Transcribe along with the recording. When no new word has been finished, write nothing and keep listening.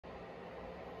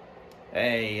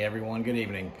Hey everyone, good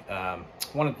evening.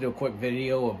 Wanted to do a quick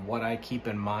video of what I keep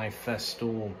in my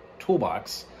Festool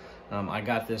toolbox. I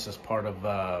got this as part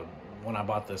of when I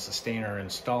bought the Systainer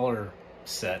installer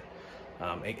set.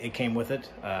 It came with it.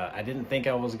 I didn't think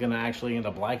I was going to actually end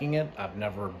up liking it. I've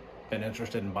never been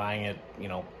interested in buying it,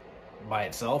 by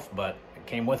itself, but it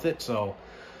came with it. So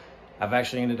I've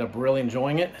actually ended up really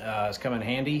enjoying it. It's come in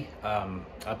handy.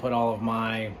 I put all of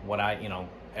my,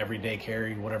 everyday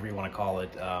carry, whatever you want to call it,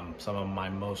 some of my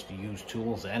most used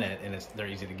tools in it, and they're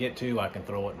easy to get to. I can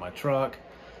throw it in my truck,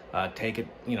 take it,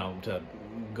 to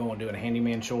go and do a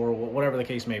handyman chore, whatever the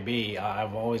case may be.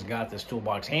 I've always got this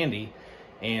toolbox handy,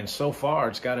 and so far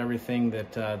it's got everything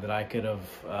that that I could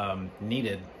have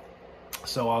needed.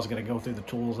 So I was going to go through the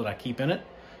tools that I keep in it,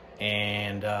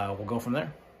 and we'll go from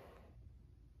there.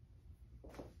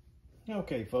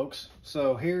 Okay, folks,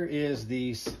 so here is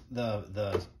the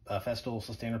Festool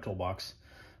Systainer toolbox.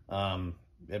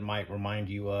 It might remind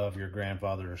you of your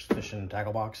grandfather's fishing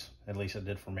tackle box. At least it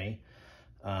did for me.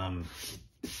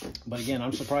 But again,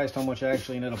 I'm surprised how much I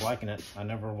actually ended up liking it. I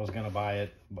never was going to buy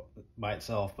it by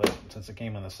itself, but since it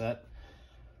came in the set,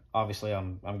 obviously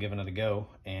I'm giving it a go,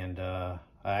 and I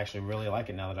actually really like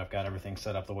it now that I've got everything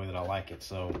set up the way that I like it.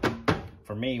 So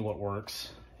for me, what works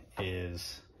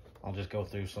is I'll just go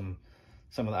through some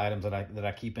of the items that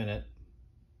I keep in it.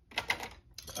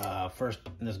 First,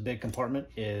 in this big compartment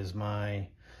is my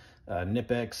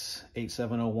KNIPEX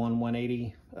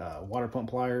 8701-180 water pump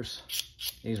pliers.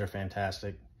 These are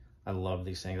fantastic. I love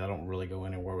these things. I don't really go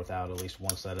anywhere without at least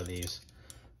one set of these.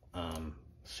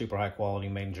 Super high quality,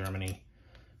 made in Germany.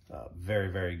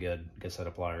 Very, very good set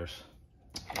of pliers.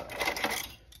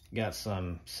 Got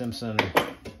some Simpson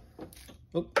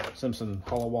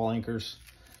hollow wall anchors.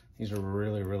 These are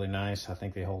really, really nice. I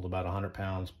think they hold about 100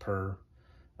 pounds per.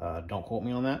 Don't quote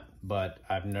me on that, but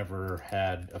I've never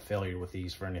had a failure with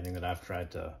these for anything that I've tried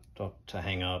to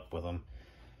hang up with them.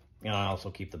 I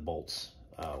also keep the bolts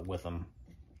with them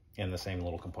in the same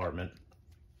little compartment.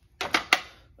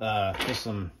 Just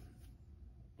some,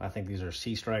 I think these are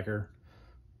Sea Striker,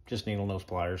 just needle nose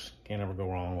pliers. Can't ever go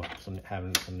wrong with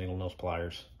having some needle nose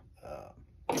pliers.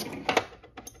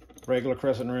 Regular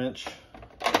crescent wrench.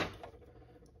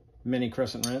 Mini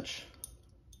crescent wrench,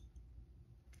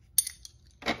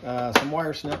 some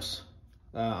wire snips.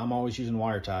 I'm always using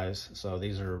wire ties, so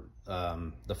these are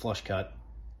the flush cut,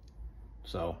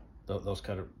 so those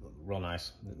cut are real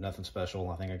nice. Nothing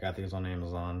special. I think I got these on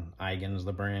Amazon. Eigen's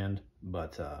the brand,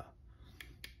 but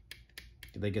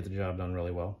they get the job done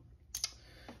really well.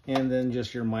 And then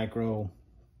just your micro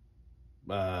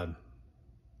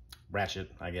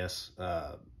ratchet, I guess.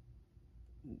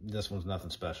 This one's nothing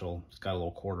special. It's got a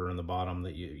little quarter in the bottom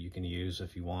that you can use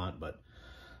if you want, but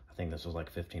I think this was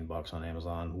like 15 bucks on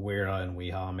Amazon. WERA and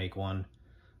WEHA make one,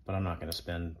 but I'm not going to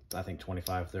spend, I think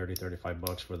 25, 30, 35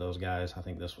 bucks for those guys. I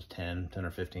think this was 10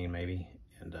 or 15 maybe.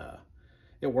 And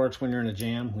it works when you're in a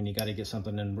jam, when you got to get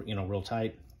something in, real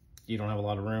tight. You don't have a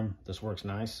lot of room. This works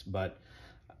nice, but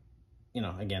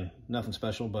again, nothing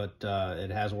special, but it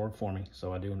has worked for me.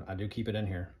 So I do keep it in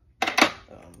here.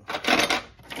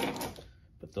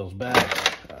 Put those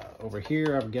back. Over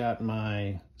here, I've got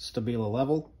my Stabila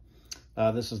level.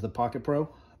 This is the Pocket Pro.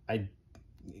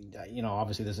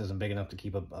 Obviously this isn't big enough to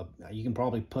keep you can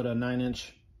probably put a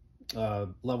 9-inch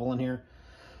level in here,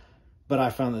 but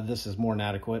I found that this is more than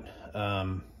adequate.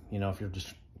 If you're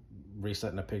just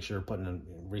resetting a picture,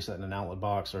 resetting an outlet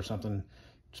box or something,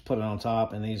 just put it on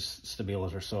top, and these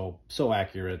Stabilas are so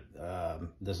accurate.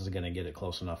 This is going to get it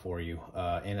close enough for you,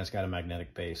 and it's got a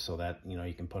magnetic base, so that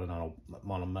you can put it on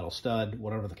a metal stud,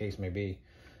 whatever the case may be.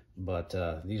 But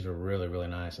these are really, really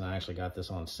nice, and I actually got this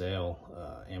on sale.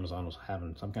 Amazon was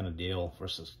having some kind of deal for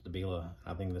Stabila.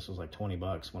 I think this was like 20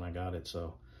 bucks when I got it,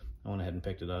 so I went ahead and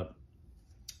picked it up.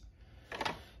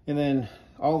 And then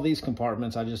all these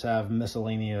compartments, I just have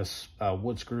miscellaneous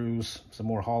wood screws, some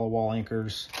more hollow wall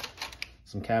anchors,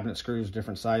 some cabinet screws,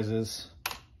 different sizes.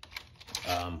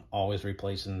 Always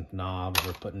replacing knobs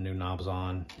or putting new knobs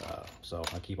on. So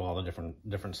I keep all the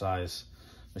different size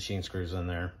machine screws in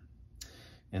there.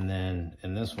 And then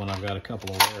in this one, I've got a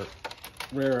couple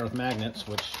of rare earth magnets,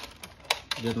 which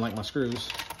didn't like my screws.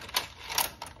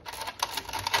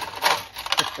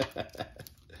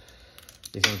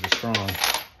 These things are strong,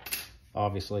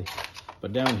 obviously.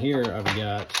 But down here, I've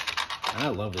got, and I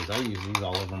love these. I use these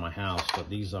all over my house, but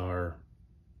these are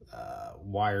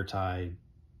wire tie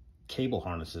cable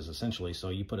harnesses, essentially. So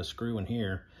you put a screw in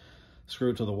here,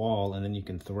 screw it to the wall, and then you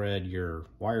can thread your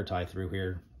wire tie through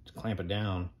here to clamp it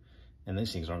down, and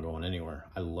these things aren't going anywhere.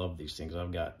 I love these things.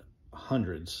 I've got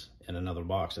hundreds in another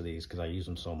box of these because I use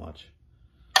them so much.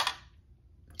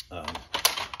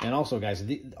 And And also, guys,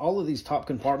 all of these top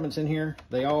compartments in here,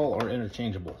 they all are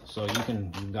interchangeable. So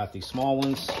you've got these small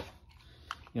ones.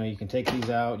 You know, you can take these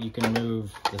out. You can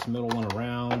move this middle one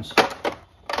around.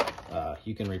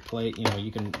 You can replace, you know,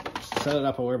 you can set it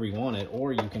up however you want it,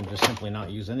 or you can just simply not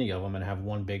use any of them and have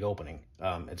one big opening.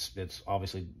 It's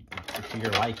obviously to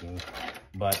your liking,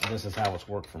 but this is how it's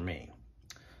worked for me.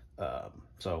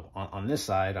 So on this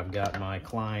side, I've got my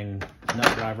KLEIN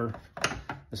nut driver.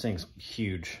 This thing's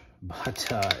huge, but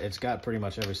it's got pretty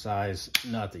much every size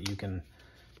nut that you can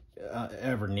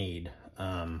ever need.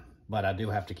 But I do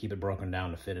have to keep it broken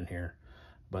down to fit in here.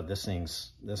 But this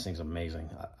thing's amazing.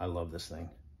 I love this thing.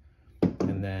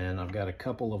 And then I've got a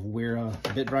couple of WERA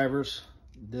bit drivers.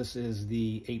 This is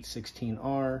the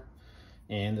 816R,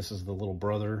 and this is the little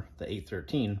brother, the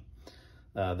 813.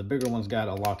 The bigger one's got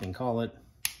a locking collet.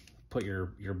 Put your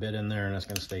bit in there and it's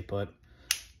gonna stay put.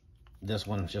 This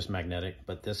one's just magnetic,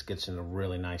 but this gets into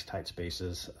really nice tight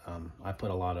spaces. I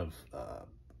put a lot of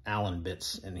Allen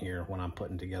bits in here when I'm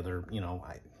putting together, you know,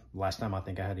 last time I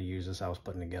think I had to use this, I was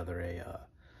putting together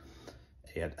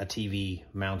a TV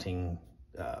mounting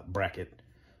bracket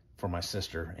for my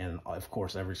sister, and of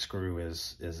course every screw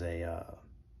is a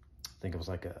I think it was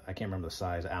like I can't remember the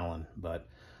size Allen, but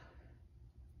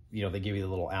you know, they give you the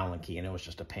little Allen key and it was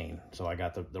just a pain. So I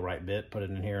got the right bit, put it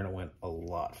in here, and it went a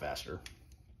lot faster.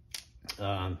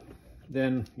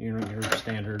 Then your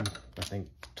standard, I think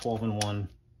 12-in-1.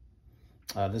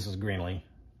 This is Greenlee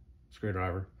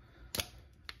screwdriver.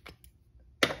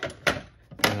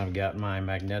 And I've got my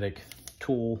magnetic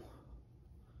tool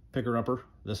picker-upper.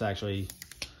 This actually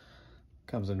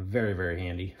comes in very, very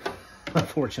handy,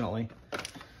 unfortunately.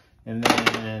 And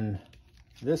then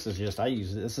this is just,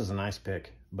 this is a nice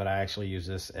pick, but I actually use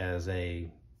this as a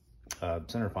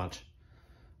center punch.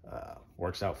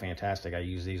 Works out fantastic. I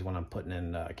use these when I'm putting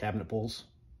in cabinet pulls,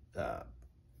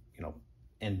 you know,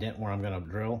 indent where I'm gonna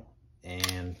drill,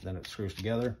 and then it screws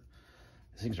together.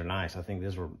 These things are nice. I think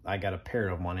I got a pair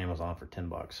of them on Amazon for 10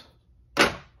 bucks.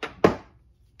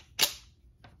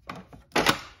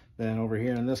 Then over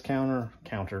here in this counter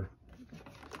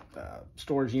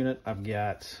storage unit, I've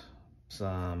got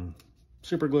some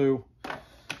super glue,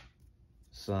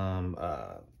 some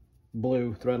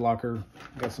blue thread locker,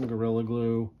 got some Gorilla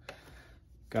Glue,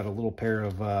 got a little pair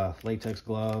of latex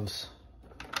gloves,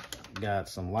 got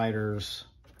some lighters,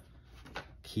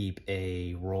 keep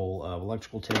a roll of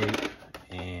electrical tape,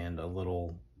 and a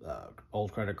little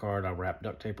old credit card I wrap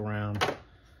duct tape around.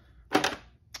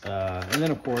 And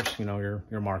then of course, you know,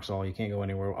 your Mark-Sol, you can't go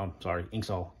anywhere, I'm sorry,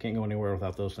 Ink-Sol, can't go anywhere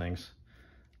without those things.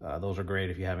 Those are great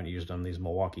if you haven't used them. These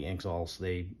Milwaukee Ink-Sols,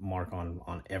 they mark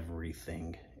on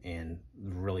everything, and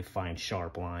really fine,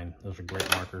 sharp line. Those are great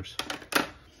markers.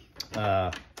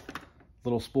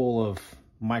 Little spool of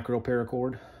micro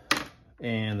paracord,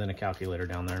 and then a calculator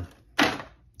down there.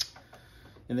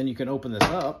 And then you can open this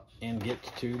up and get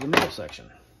to the middle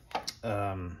section.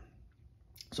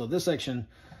 So this section,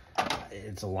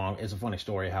 it's a funny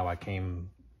story how I came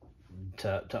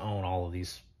to own all of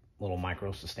these little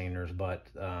micro sustainers, but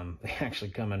they actually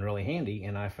come in really handy,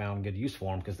 and I found good use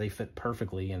for them because they fit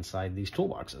perfectly inside these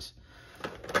toolboxes.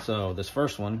 So this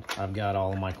first one, I've got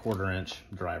all of my 1/4-inch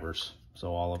drivers.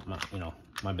 So all of my, you know,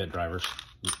 my bit drivers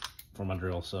for my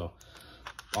drill. So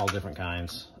all different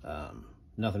kinds.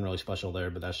 Nothing really special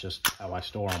there, but that's just how I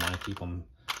store them. I keep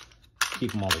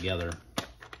them all together.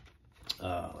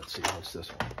 Let's see, what's this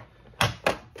one?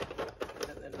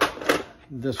 And then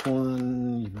this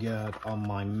one, you've got all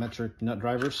my metric nut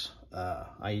drivers.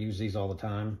 I use these all the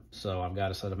time. So I've got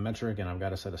a set of metric and I've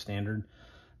got a set of standard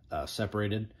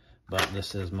separated, but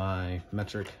this is my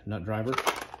metric nut driver.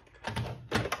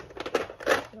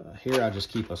 Here I just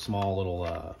keep a small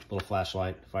little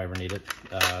flashlight if I ever need it.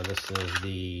 This is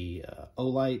the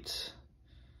Olight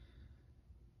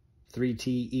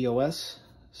 3T EOS.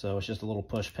 So it's just a little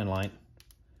push pin light.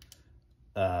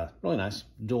 Really nice.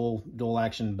 Dual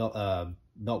action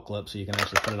belt clip, so you can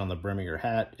actually put it on the brim of your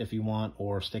hat if you want,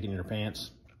 or stick it in your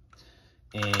pants.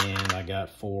 And I got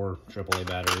 4 AAA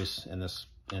batteries in this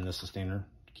sustainer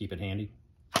to keep it handy.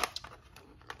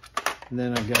 And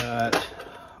then I got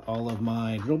all of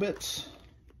my drill bits.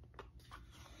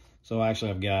 So actually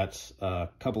I've got a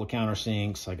couple of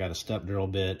countersinks, I got a step drill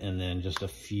bit, and then just a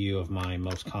few of my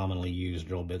most commonly used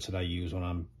drill bits that I use when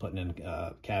I'm putting in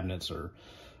cabinets or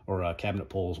cabinet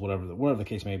pulls, whatever the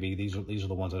case may be. These are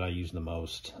the ones that I use the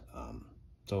most.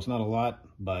 So it's not a lot,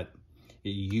 but it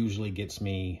usually gets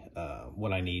me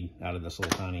what I need out of this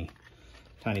little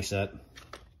tiny set.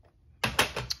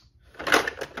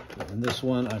 In this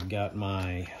one, I've got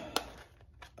my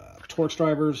Torx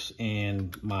drivers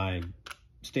and my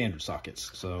standard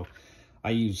sockets. So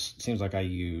seems like I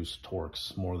use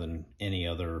Torx more than any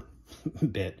other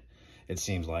bit, it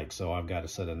seems like. So I've got a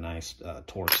set of nice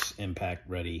Torx impact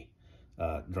ready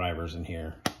drivers in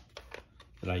here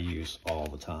that I use all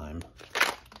the time.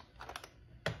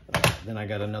 Then I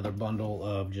got another bundle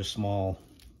of just small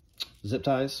zip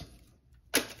ties.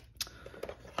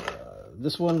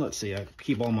 This one, let's see, I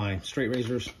keep all my straight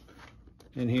razors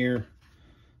in here,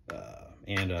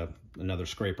 and another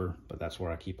scraper, but that's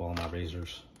where I keep all my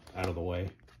razors out of the way.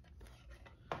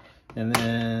 And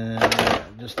then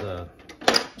just a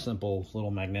simple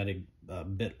little magnetic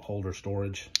bit holder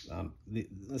storage.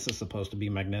 This is supposed to be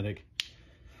magnetic.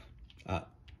 I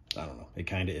don't know, it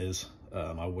kind of is.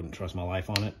 I wouldn't trust my life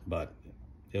on it, but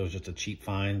it was just a cheap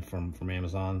find from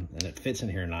Amazon, and it fits in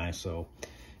here nice. So,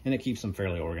 and it keeps them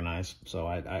fairly organized. So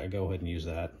I go ahead and use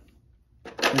that.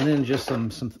 And then just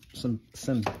some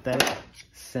synthetic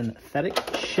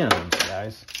shims,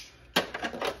 guys.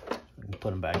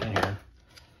 Put them back in here.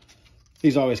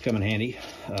 These always come in handy.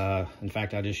 In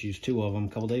fact, I just used 2 of them a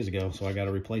couple days ago, so I got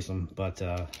to replace them. But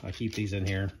I keep these in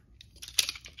here.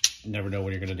 You never know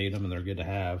when you're going to need them, and they're good to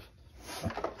have.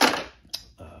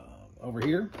 Over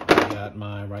here, I got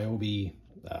my Ryobi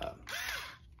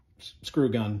screw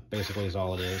gun. Basically, is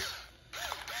all it is.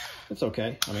 It's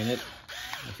okay. I mean,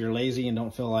 if you're lazy and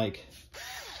don't feel like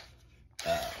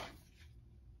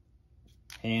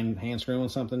hand screwing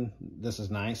something, this is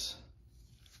nice.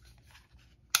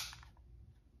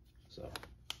 So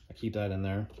I keep that in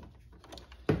there.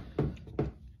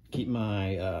 Keep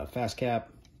my fast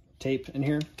cap tape in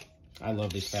here. I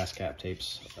love these fast cap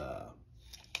tapes.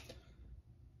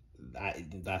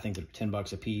 I think they're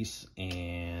 $10 a piece,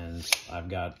 and I've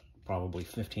got probably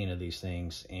 15 of these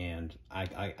things, and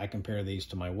I compare these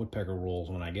to my woodpecker rules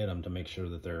when I get them to make sure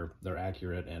that they're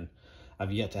accurate, and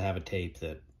I've yet to have a tape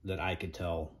that I could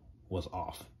tell was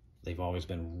off. They've always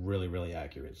been really, really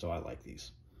accurate, so I like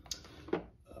these.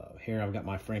 Here I've got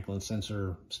my Franklin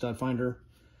sensor stud finder.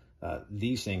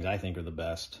 These things I think are the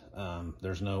best.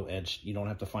 There's no edge. You don't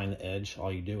have to find the edge.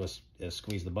 All you do is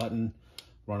squeeze the button,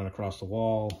 run it across the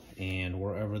wall, and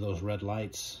wherever those red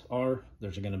lights are,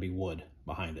 there's going to be wood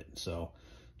behind it. So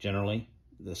generally,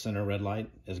 the center red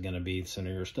light is going to be the center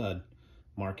of your stud.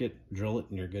 Mark it, drill it,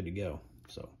 and you're good to go.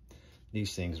 So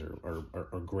these things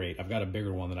are great. I've got a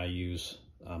bigger one that I use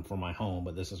for my home,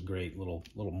 but this is great, little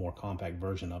more compact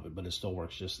version of it, but it still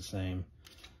works just the same.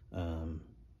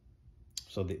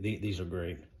 So these are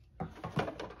great.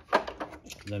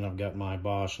 Then I've got my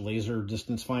Bosch laser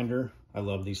distance finder. I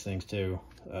love these things too.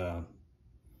 I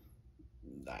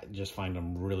just find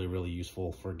them really, really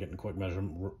useful for getting quick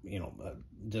measurement,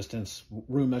 distance,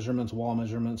 room measurements, wall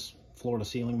measurements, floor to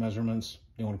ceiling measurements,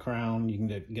 doing crown. You can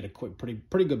get a quick,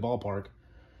 pretty good ballpark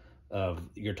of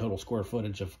your total square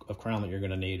footage of crown that you're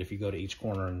going to need if you go to each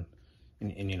corner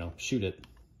and shoot it.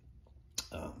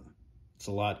 It's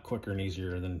a lot quicker and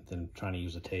easier than trying to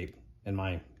use a tape, in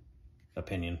my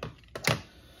opinion.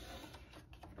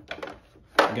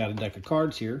 I got a deck of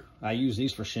cards here. I use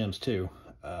these for shims too.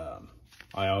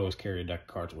 I always carry a deck of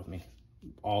cards with me.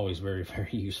 Always very,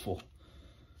 very useful.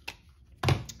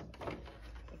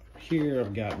 Here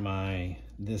I've got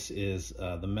this is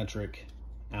the metric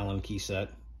Allen key set.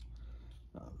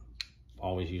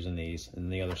 Always using these.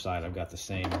 And the other side I've got the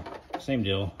same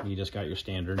deal. You just got your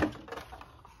standard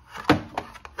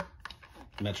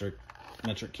metric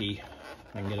key.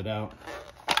 I can get it out.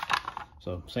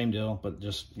 So same deal, but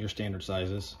just your standard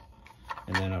sizes.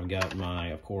 And then I've got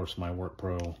of course, my Work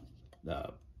Pro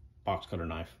box cutter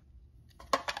knife.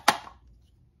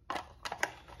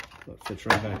 So it fits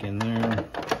right back in there.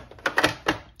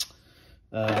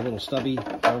 A little stubby,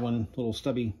 little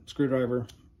stubby screwdriver.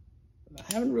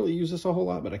 I haven't really used this a whole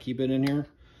lot, but I keep it in here.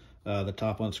 The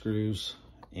top unscrews,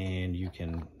 and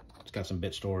it's got some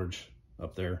bit storage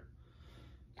up there.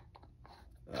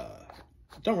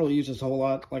 Don't really use this a whole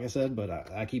lot, like I said, but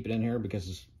I keep it in here because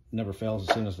it never fails.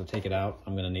 As soon as I take it out,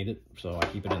 I'm going to need it, so I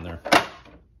keep it in there.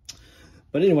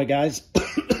 But anyway, guys,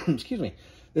 excuse me.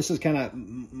 This is kind of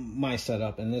my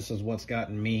setup, and this is what's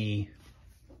gotten me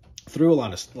through a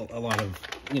lot of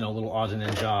little odds and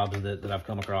ends jobs that I've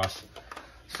come across.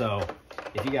 So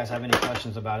if you guys have any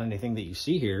questions about anything that you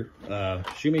see here,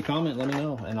 shoot me a comment, let me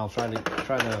know, and I'll try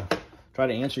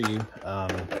to answer you.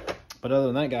 But other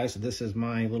than that, guys, this is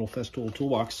my little Festool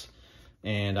toolbox,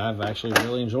 and I've actually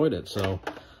really enjoyed it. So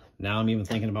now I'm even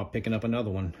thinking about picking up another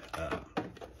one.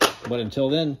 But until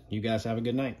then, you guys have a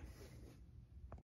good night.